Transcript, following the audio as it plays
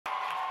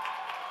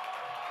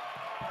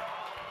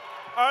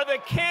Are the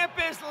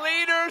campus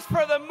leaders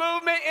for the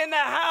movement in the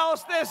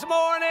house this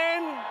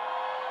morning?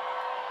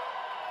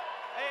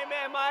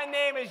 Amen. My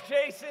name is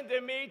Jason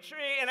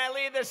Dimitry, and I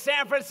lead the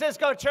San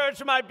Francisco church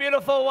with my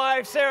beautiful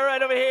wife, Sarah,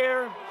 right over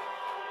here.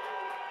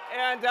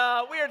 And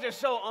we are just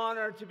so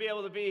honored to be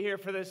able to be here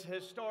for this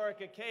historic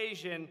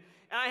occasion.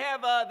 And I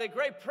have the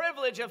great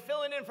privilege of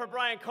filling in for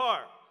Brian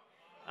Carr.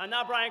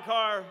 Not Brian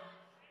Carr.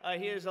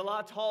 He is a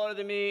lot taller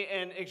than me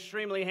and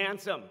extremely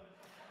handsome.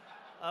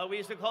 We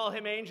used to call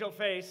him Angel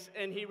Face,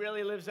 and he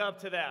really lives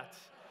up to that.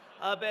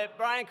 But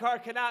Brian Carr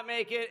could not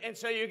make it, and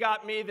so you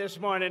got me this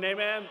morning,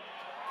 amen?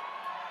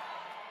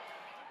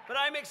 But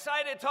I'm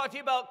excited to talk to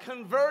you about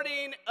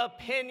converting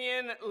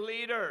opinion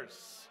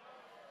leaders.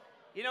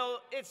 You know,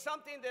 it's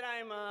something that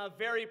I'm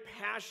very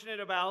passionate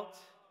about,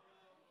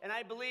 and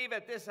I believe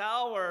at this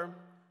hour,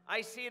 I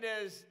see it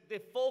as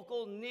the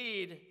focal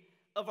need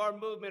of our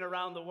movement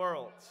around the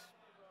world.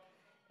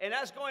 And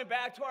us going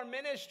back to our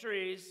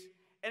ministries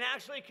and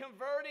actually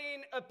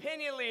converting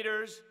opinion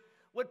leaders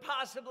would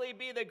possibly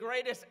be the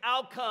greatest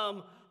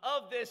outcome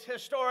of this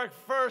historic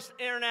first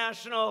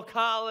international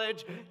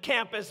college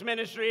campus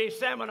ministry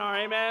seminar,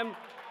 amen?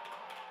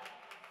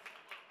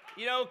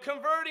 You know,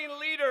 converting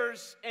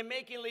leaders and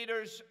making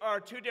leaders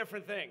are two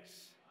different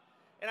things.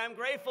 And I'm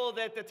grateful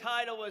that the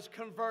title was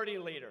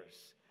Converting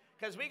Leaders.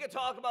 Because we could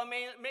talk about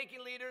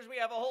making leaders, we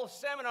have a whole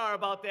seminar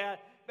about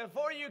that.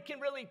 Before you can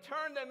really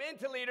turn them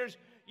into leaders,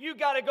 you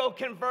got to go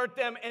convert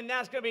them, and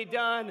that's going to be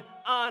done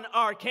on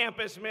our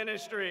campus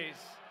ministries.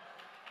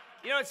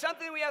 You know, it's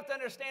something we have to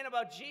understand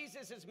about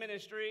Jesus'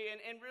 ministry,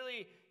 and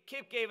really,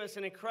 Kip gave us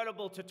an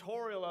incredible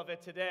tutorial of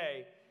it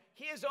today.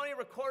 He is only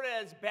recorded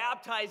as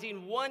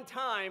baptizing one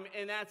time,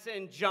 and that's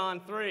in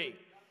John 3.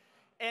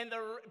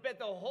 But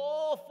the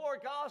whole four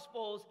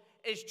Gospels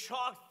is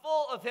chock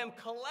full of him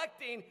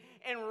collecting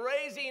and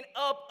raising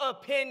up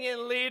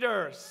opinion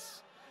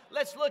leaders.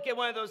 Let's look at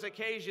one of those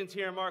occasions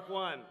here in Mark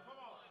 1.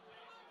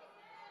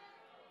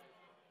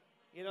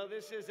 You know,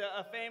 this is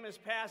a famous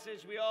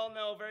passage we all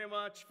know very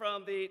much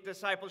from the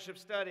discipleship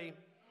study.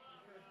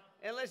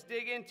 And let's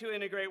dig into it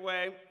in a great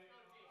way.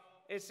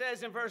 It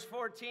says in verse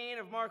 14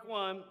 of Mark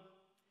 1,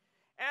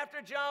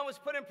 after John was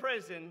put in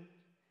prison,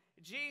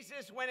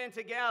 Jesus went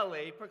into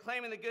Galilee,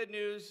 proclaiming the good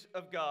news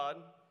of God.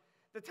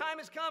 The time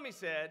has come, he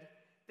said.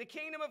 The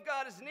kingdom of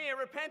God is near.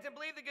 Repent and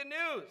believe the good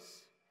news.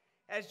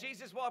 As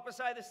Jesus walked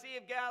beside the Sea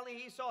of Galilee,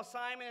 he saw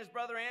Simon and his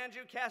brother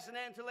Andrew cast a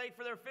net into the lake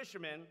for their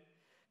fishermen.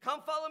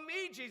 Come follow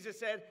me, Jesus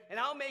said, and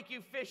I'll make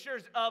you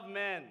fishers of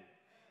men.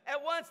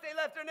 At once they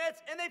left their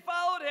nets and they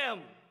followed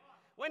him.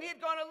 When he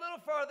had gone a little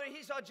farther,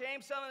 he saw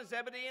James, son of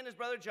Zebedee, and his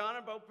brother John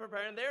are both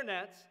preparing their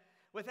nets.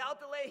 Without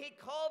delay, he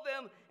called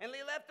them, and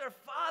they left their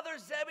father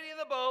Zebedee in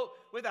the boat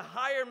with the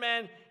hired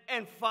men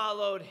and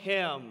followed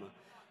him.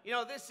 You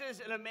know, this is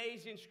an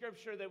amazing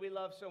scripture that we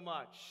love so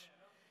much.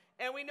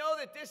 And we know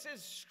that this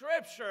is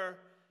scripture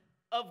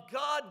of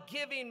God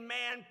giving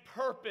man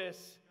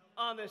purpose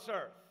on this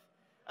earth.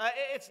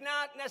 It's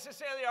not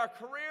necessarily our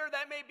career.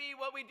 That may be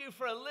what we do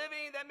for a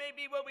living. That may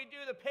be what we do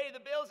to pay the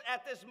bills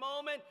at this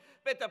moment.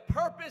 But the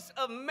purpose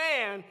of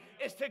man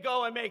is to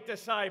go and make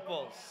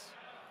disciples.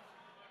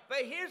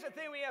 But here's the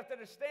thing we have to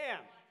understand,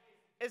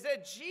 is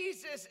that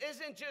Jesus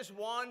isn't just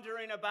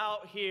wandering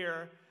about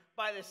here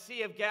by the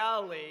Sea of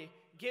Galilee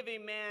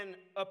giving man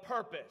a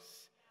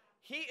purpose.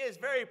 He is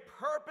very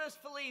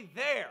purposefully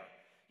there.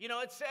 You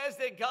know, it says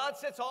that God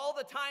sets all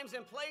the times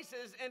and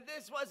places, and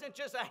this wasn't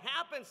just a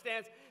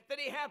happenstance that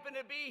he happened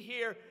to be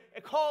here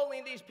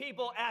calling these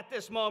people at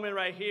this moment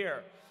right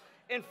here.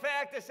 In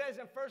fact, it says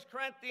in 1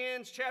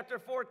 Corinthians chapter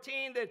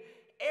 14 that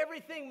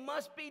everything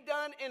must be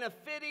done in a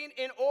fitting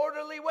and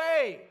orderly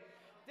way.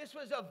 This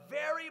was a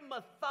very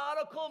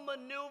methodical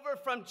maneuver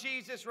from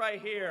Jesus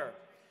right here.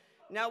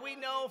 Now, we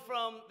know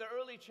from the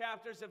early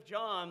chapters of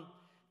John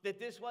that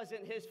this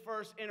wasn't his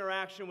first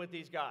interaction with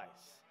these guys.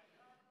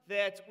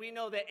 That we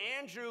know that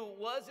Andrew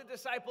was a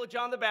disciple of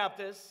John the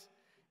Baptist,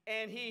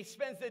 and he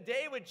spends the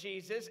day with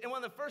Jesus, and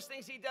one of the first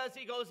things he does,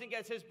 he goes and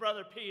gets his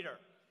brother Peter.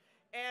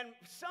 And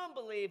some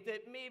believe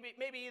that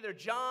maybe either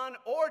John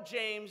or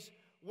James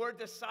were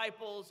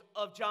disciples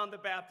of John the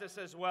Baptist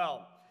as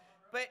well.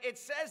 But it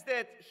says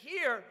that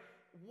here,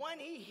 when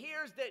he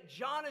hears that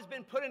John has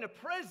been put into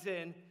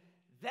prison,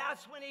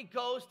 that's when he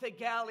goes to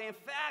Galilee. In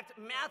fact,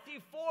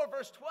 Matthew 4,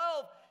 verse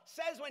 12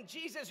 says when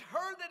Jesus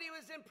heard that he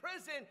was in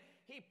prison,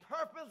 he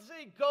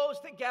purposely goes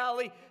to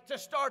Galilee to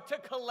start to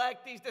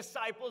collect these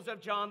disciples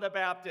of John the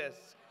Baptist.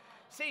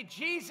 See,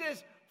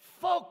 Jesus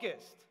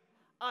focused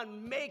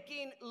on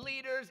making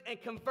leaders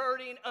and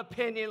converting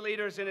opinion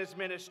leaders in his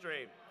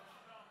ministry.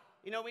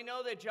 You know, we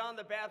know that John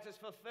the Baptist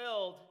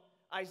fulfilled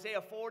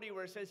Isaiah 40,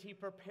 where it says he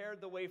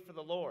prepared the way for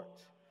the Lord.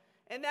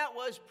 And that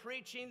was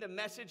preaching the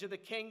message of the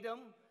kingdom,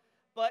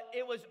 but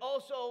it was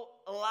also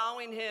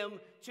allowing him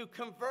to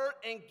convert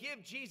and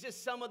give Jesus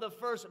some of the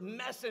first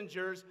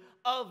messengers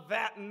of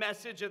that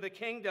message of the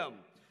kingdom.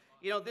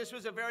 You know, this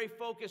was a very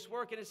focused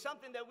work, and it's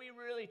something that we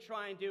really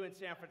try and do in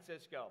San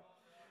Francisco.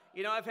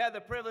 You know, I've had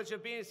the privilege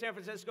of being in San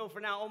Francisco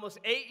for now almost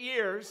 8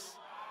 years.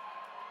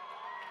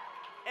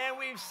 And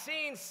we've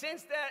seen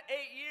since that 8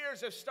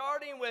 years of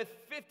starting with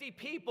 50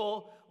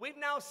 people, we've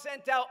now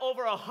sent out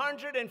over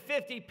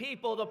 150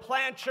 people to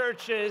plant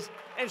churches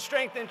and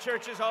strengthen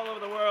churches all over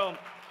the world.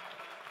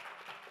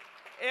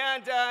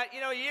 And,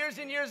 years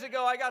and years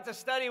ago, I got to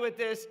study with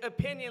this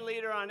opinion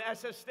leader on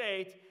SF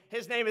State.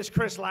 His name is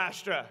Chris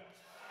Lastra.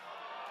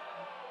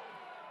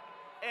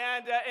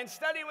 And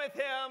studying with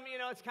him,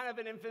 it's kind of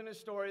an infamous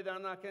story that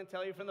I'm not going to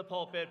tell you from the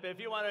pulpit, but if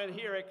you want to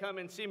hear it, come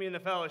and see me in the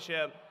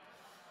fellowship.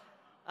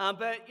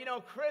 But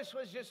Chris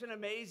was just an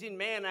amazing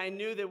man. I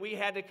knew that we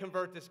had to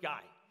convert this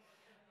guy.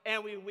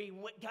 And we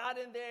got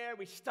in there,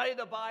 we studied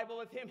the Bible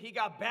with him, he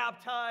got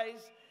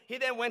baptized. He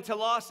then went to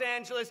Los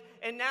Angeles,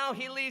 and now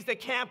he leads the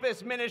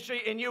campus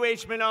ministry in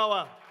UH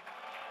Manoa.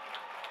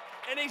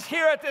 And he's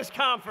here at this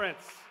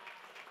conference.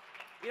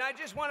 I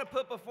just want to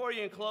put before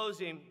you in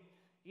closing,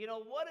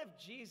 what if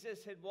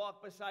Jesus had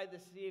walked beside the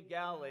Sea of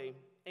Galilee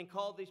and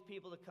called these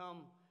people to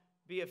come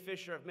be a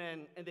fisher of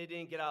men, and they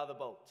didn't get out of the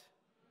boat?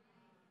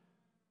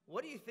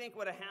 What do you think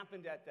would have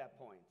happened at that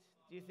point?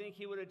 Do you think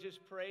he would have just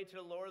prayed to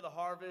the Lord of the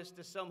harvest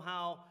to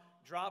somehow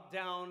drop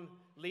down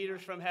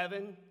leaders from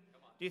heaven?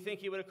 Do you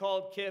think he would have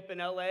called Kip in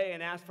LA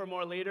and asked for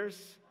more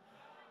leaders?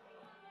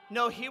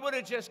 No, he would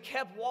have just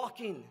kept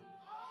walking.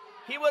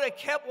 He would have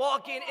kept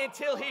walking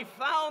until he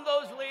found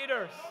those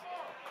leaders.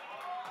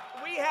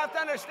 We have to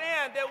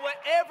understand that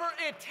whatever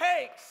it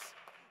takes,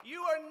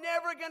 you are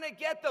never going to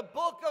get the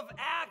book of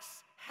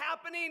Acts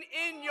happening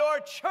in your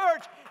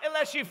church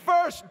unless you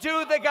first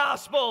do the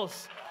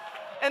Gospels.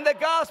 And the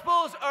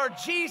Gospels are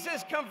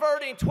Jesus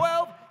converting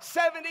 12,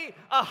 70,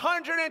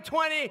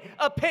 120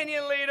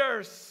 opinion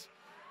leaders.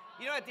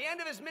 At the end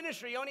of his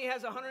ministry, he only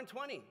has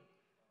 120.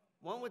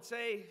 One would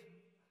say,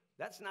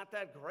 that's not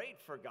that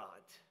great for God.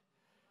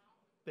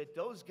 But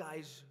those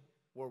guys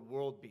were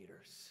world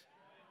beaters.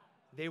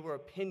 They were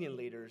opinion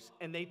leaders,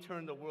 and they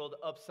turned the world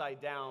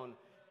upside down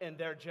in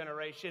their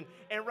generation.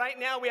 And right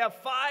now, we have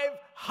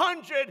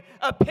 500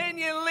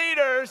 opinion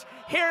leaders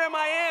here in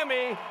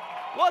Miami.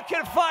 What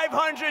can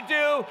 500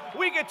 do?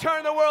 We could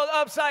turn the world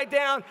upside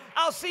down.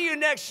 I'll see you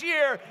next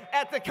year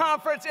at the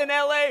conference in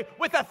LA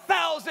with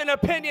 1,000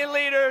 opinion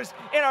leaders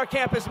in our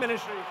campus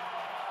ministry.